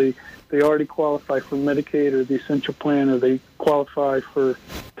offers. So they already qualify for Medicaid or the Essential Plan, or they qualify for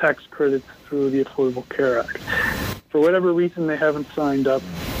tax credits through the Affordable Care Act. For whatever reason, they haven't signed up.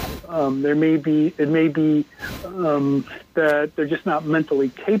 It may be that they're just not mentally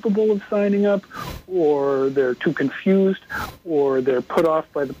capable of signing up, or they're too confused, or they're put off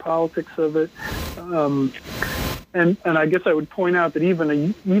by the politics of it. And I guess I would point out that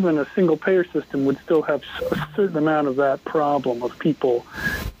even a single payer system would still have a certain amount of that problem of people,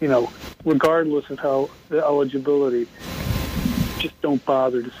 regardless of how the eligibility, just don't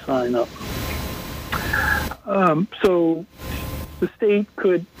bother to sign up. So the state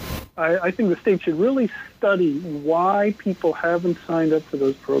could, I think the state should really study why people haven't signed up for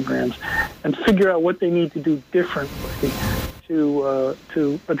those programs and figure out what they need to do differently to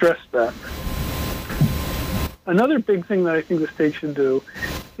address that. Another big thing that I think the state should do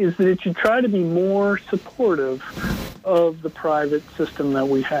is that it should try to be more supportive of the private system that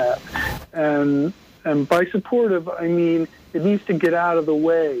we have. And by supportive, I mean it needs to get out of the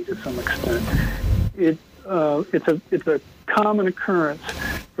way to some extent. It's a common occurrence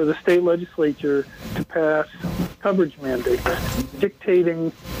for the state legislature to pass coverage mandates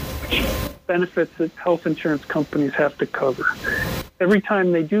dictating benefits that health insurance companies have to cover. Every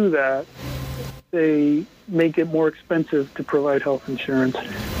time they do that, they make it more expensive to provide health insurance,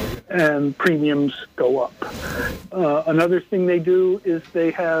 and premiums go up. Another thing they do is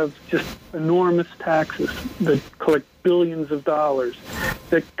they have just enormous taxes that collect billions of dollars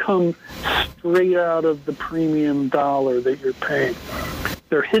that come straight out of the premium dollar that you're paying.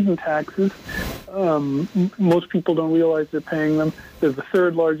 They're hidden taxes. Most people don't realize they're paying them. They're the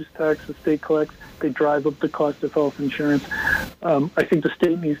third largest tax the state collects. They drive up the cost of health insurance. I think the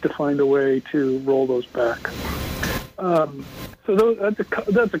state needs to find a way to roll those back. So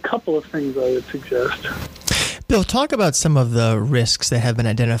that's a couple of things I would suggest. Bill, talk about some of the risks that have been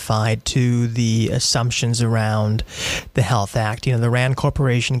identified to the assumptions around the Health Act. The RAND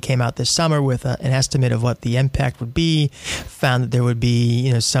Corporation came out this summer with an estimate of what the impact would be, found that there would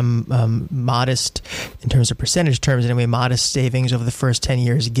be some modest, in terms of percentage terms anyway, modest savings over the first 10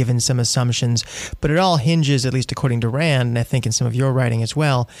 years given some assumptions. But it all hinges, at least according to RAND, and I think in some of your writing as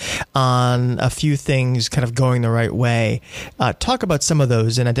well, on a few things kind of going the right way. Talk about some of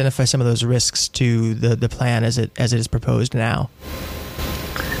those and identify some of those risks to the plan as it is proposed now.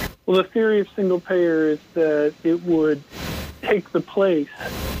 Well, the theory of single payer is that it would take the place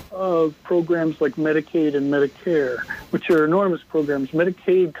of programs like Medicaid and Medicare, which are enormous programs.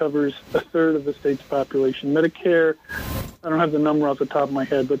 Medicaid covers a third of the state's population. Medicare, I don't have the number off the top of my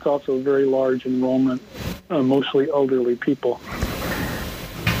head, but it's also a very large enrollment, mostly elderly people.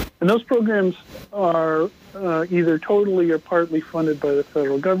 And those programs are either totally or partly funded by the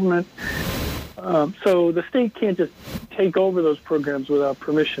federal government. So the state can't just take over those programs without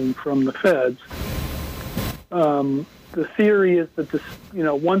permission from the feds. The theory is that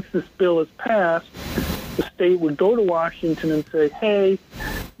once this bill is passed, the state would go to Washington and say, hey,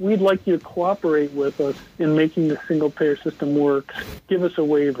 we'd like you to cooperate with us in making the single-payer system work. Give us a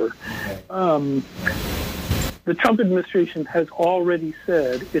waiver. The Trump administration has already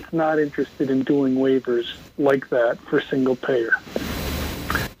said it's not interested in doing waivers like that for single-payer.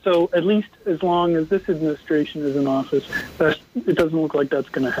 So at least as long as this administration is in office, it doesn't look like that's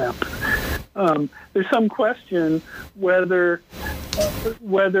going to happen. There's some question whether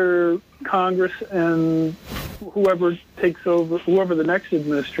whether Congress and whoever takes over, whoever the next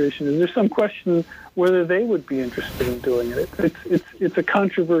administration is, there's some question whether they would be interested in doing it. It's a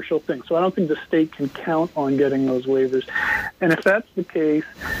controversial thing. So I don't think the state can count on getting those waivers. And if that's the case,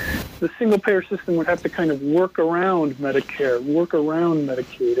 the single-payer system would have to kind of work around Medicare, work around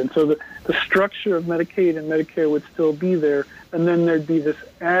Medicaid. And so the structure of Medicaid and Medicare would still be there, and then there'd be this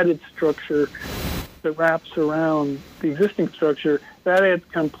added structure that wraps around the existing structure. That adds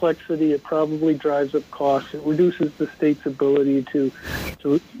complexity. It probably drives up costs. It reduces the state's ability to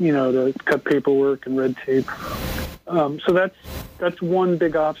cut paperwork and red tape. So that's one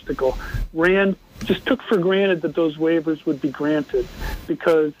big obstacle. Rand just took for granted that those waivers would be granted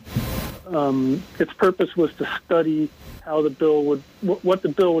because its purpose was to study how the bill would, what the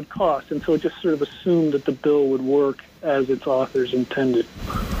bill would cost, and so it just sort of assumed that the bill would work as its authors intended.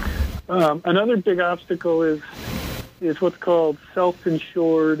 Another big obstacle is what's called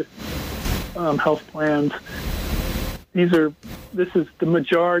self-insured health plans. This is the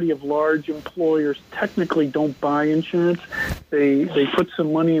majority of large employers technically don't buy insurance. They put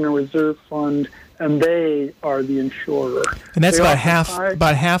some money in a reserve fund, and they are the insurer. And that's about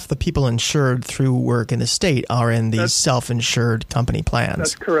half the people insured through work in the state are in these self-insured company plans.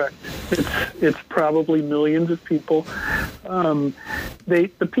 That's correct. It's probably millions of people.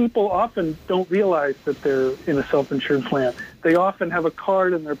 The people often don't realize that they're in a self-insured plan. They often have a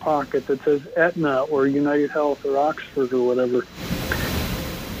card in their pocket that says Aetna or United Health or Oxford or whatever.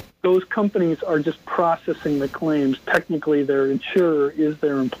 Those companies are just processing the claims. Technically, their insurer is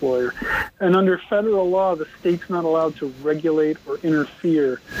their employer. And under federal law, the state's not allowed to regulate or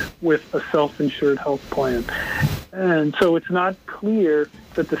interfere with a self-insured health plan. And so it's not clear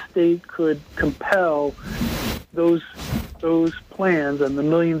that the state could compel those plans and the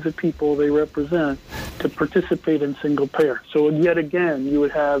millions of people they represent to participate in single payer. So yet again, you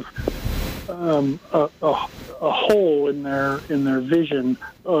would have a hole in their vision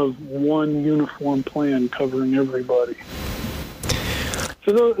of one uniform plan covering everybody.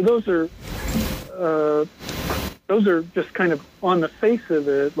 So those are just kind of on the face of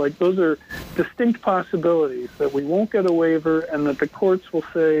it, like those are distinct possibilities that we won't get a waiver, and that the courts will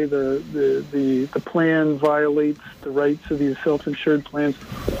say the plan violates the rights of these self-insured plans.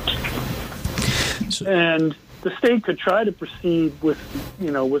 And the state could try to proceed with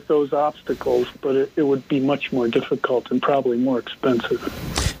those obstacles, but it would be much more difficult and probably more expensive.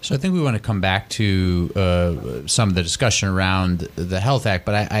 So I think we want to come back to some of the discussion around the Health Act,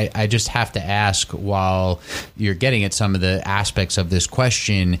 but I just have to ask, while you're getting at some of the aspects of this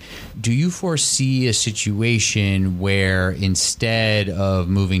question, do you foresee a situation where instead of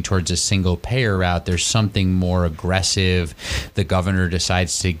moving towards a single payer route, there's something more aggressive the governor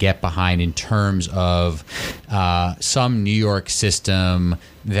decides to get behind in terms of some New York system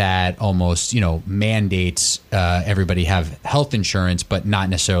that almost, mandates everybody have health insurance, but not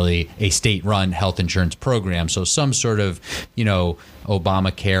necessarily a state-run health insurance program. So some sort of,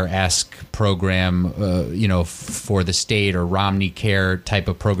 Obamacare-esque program, for the state, or Romney Care type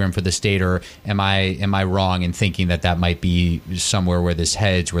of program for the state, or am I wrong in thinking that might be somewhere where this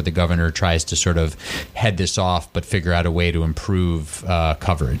heads, where the governor tries to sort of head this off, but figure out a way to improve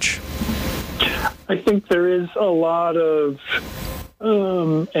coverage? I think there is a lot of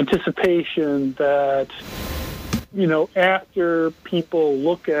anticipation that, after people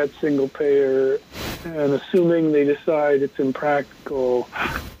look at single payer and assuming they decide it's impractical,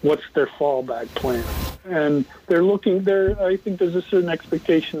 what's their fallback plan? And I think there's a certain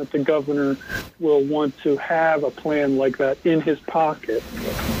expectation that the governor will want to have a plan like that in his pocket,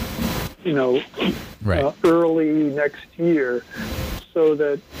 right, early next year, so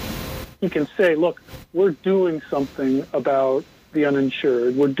that he can say, look, we're doing something about the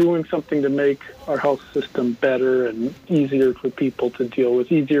uninsured. We're doing something to make our health system better and easier for people to deal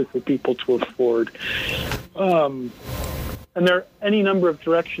with, easier for people to afford. And there are any number of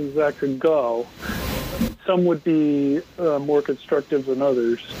directions that could go. Some would be more constructive than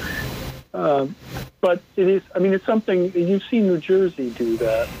others. But it's something, you've seen New Jersey do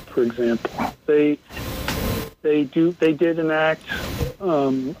that, for example. They did enact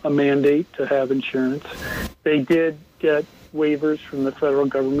a mandate to have insurance. They did get waivers from the federal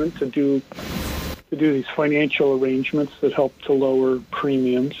government to do these financial arrangements that helped to lower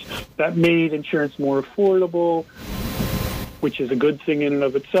premiums. That made insurance more affordable, which is a good thing in and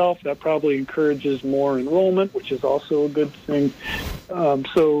of itself. That probably encourages more enrollment, which is also a good thing.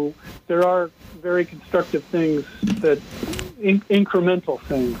 So there are very constructive things, that incremental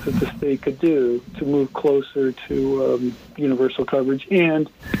things that the state could do to move closer to universal coverage and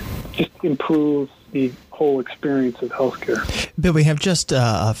just improve the whole experience of healthcare. Bill, we have just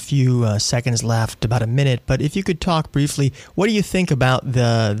a few seconds left, about a minute, but if you could talk briefly, what do you think about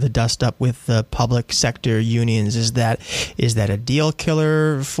the dust-up with the public sector unions? Is that a deal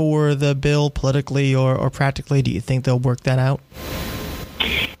killer for the bill politically or practically? Do you think they'll work that out?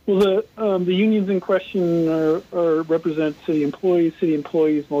 Well, the unions in question represent city employees. City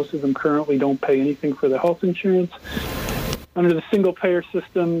employees, most of them currently don't pay anything for their health insurance. Under the single-payer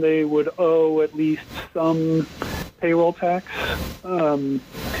system, they would owe at least some payroll tax. And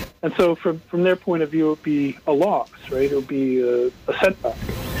so from their point of view, it would be a loss, right? It would be a setback.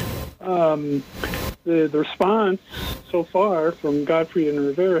 The response so far from Gottfried and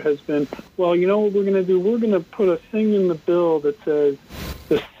Rivera has been, well, you know what we're going to do? We're going to put a thing in the bill that says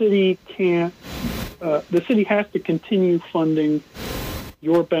the city has to continue funding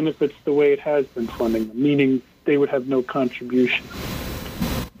your benefits the way it has been funding them, meaning they would have no contribution.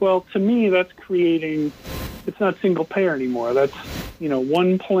 Well, to me, that's creating, it's not single payer anymore. That's,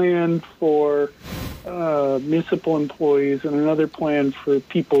 one plan for municipal employees and another plan for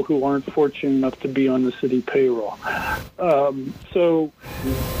people who aren't fortunate enough to be on the city payroll. So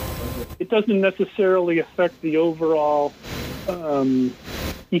it doesn't necessarily affect the overall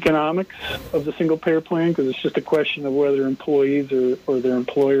economics of the single payer plan because it's just a question of whether employees or their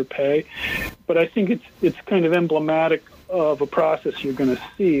employer pay. But I think it's kind of emblematic of a process you're going to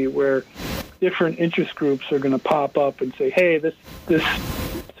see where different interest groups are going to pop up and say, hey, this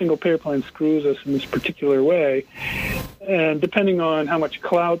single payer plan screws us in this particular way. And depending on how much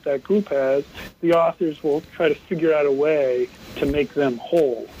clout that group has, the authors will try to figure out a way to make them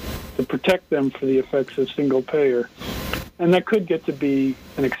whole, to protect them for the effects of single payer. And that could get to be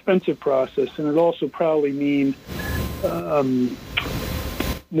an expensive process, and it also probably mean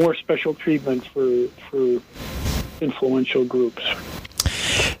more special treatment for influential groups.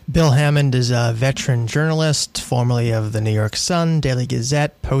 Bill Hammond is a veteran journalist, formerly of the New York Sun, Daily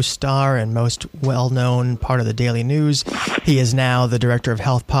Gazette, Post-Star, and most well-known part of the Daily News. He is now the Director of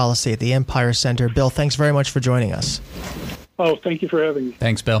Health Policy at the Empire Center. Bill, thanks very much for joining us. Oh, thank you for having me.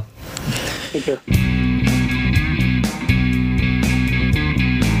 Thanks, Bill. Take care.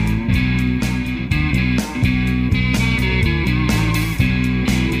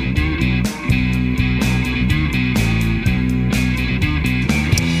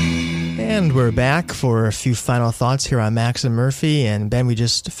 And we're back for a few final thoughts here on Max and Murphy. And Ben, we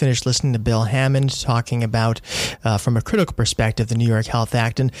just finished listening to Bill Hammond talking about, from a critical perspective, the New York Health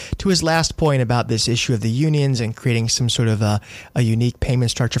Act. And to his last point about this issue of the unions and creating some sort of a unique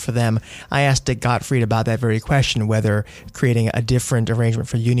payment structure for them, I asked Dick Gottfried about that very question, whether creating a different arrangement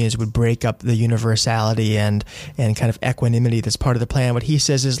for unions would break up the universality and kind of equanimity that's part of the plan. What he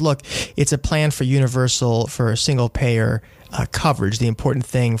says is, look, it's a plan for universal, for single payer coverage. The important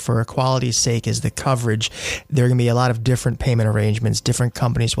thing for equality's sake is the coverage. There are going to be a lot of different payment arrangements. Different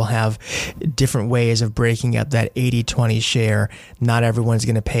companies will have different ways of breaking up that 80-20 share. Not everyone's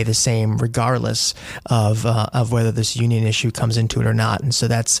going to pay the same regardless of whether this union issue comes into it or not. And so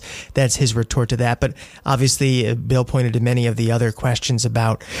that's his retort to that. But obviously, Bill pointed to many of the other questions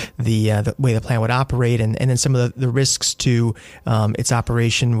about the way the plan would operate and then some of the risks to its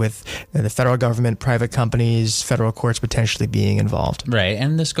operation with the federal government, private companies, federal courts potentially being involved. Right.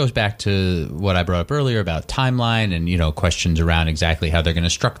 And this goes back to what I brought up earlier about timeline and, questions around exactly how they're going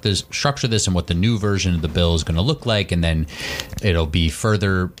to structure this and what the new version of the bill is going to look like. And then it'll be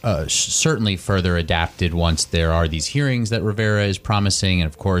certainly further adapted once there are these hearings that Rivera is promising. And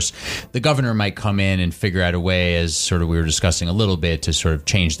of course, the governor might come in and figure out a way, as sort of we were discussing a little bit, to sort of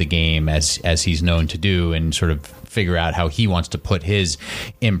change the game as he's known to do and sort of figure out how he wants to put his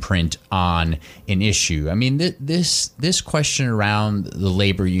imprint on an issue. I mean, this question around the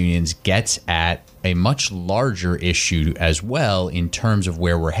labor unions gets at a much larger issue as well in terms of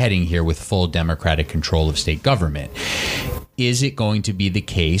where we're heading here with full Democratic control of state government. Is it going to be the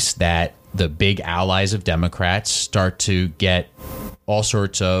case that the big allies of Democrats start to get all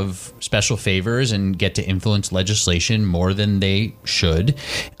sorts of special favors and get to influence legislation more than they should?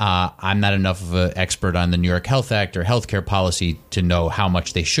 I'm not enough of an expert on the New York Health Act or healthcare policy to know how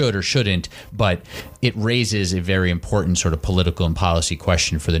much they should or shouldn't, but it raises a very important sort of political and policy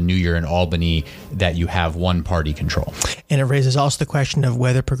question for the new year in Albany that you have one party control. And it raises also the question of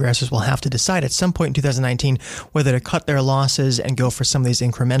whether progressives will have to decide at some point in 2019 whether to cut their losses and go for some of these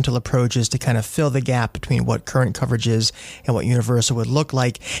incremental approaches to kind of fill the gap between what current coverage is and what universal would look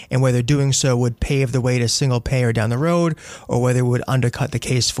like, and whether doing so would pave the way to single payer down the road, or whether it would undercut the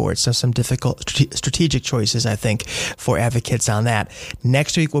case for it. So some difficult strategic choices, I think, for advocates on that.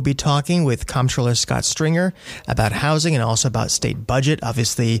 Next week, we'll be talking with Comptroller Scott Stringer about housing and also about state budget.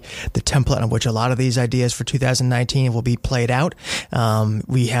 Obviously, the template on which a lot of these ideas for 2019 will be played out.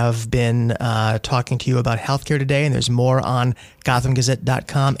 We have been talking to you about healthcare today, and there's more on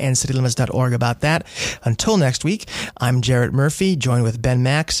GothamGazette.com and CityLimits.org about that. Until next week, I'm Jarrett Murphy, joined with Ben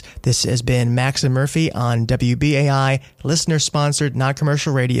Max. This has been Max and Murphy on WBAI, listener-sponsored,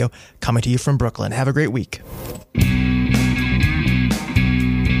 non-commercial radio, coming to you from Brooklyn. Have a great week.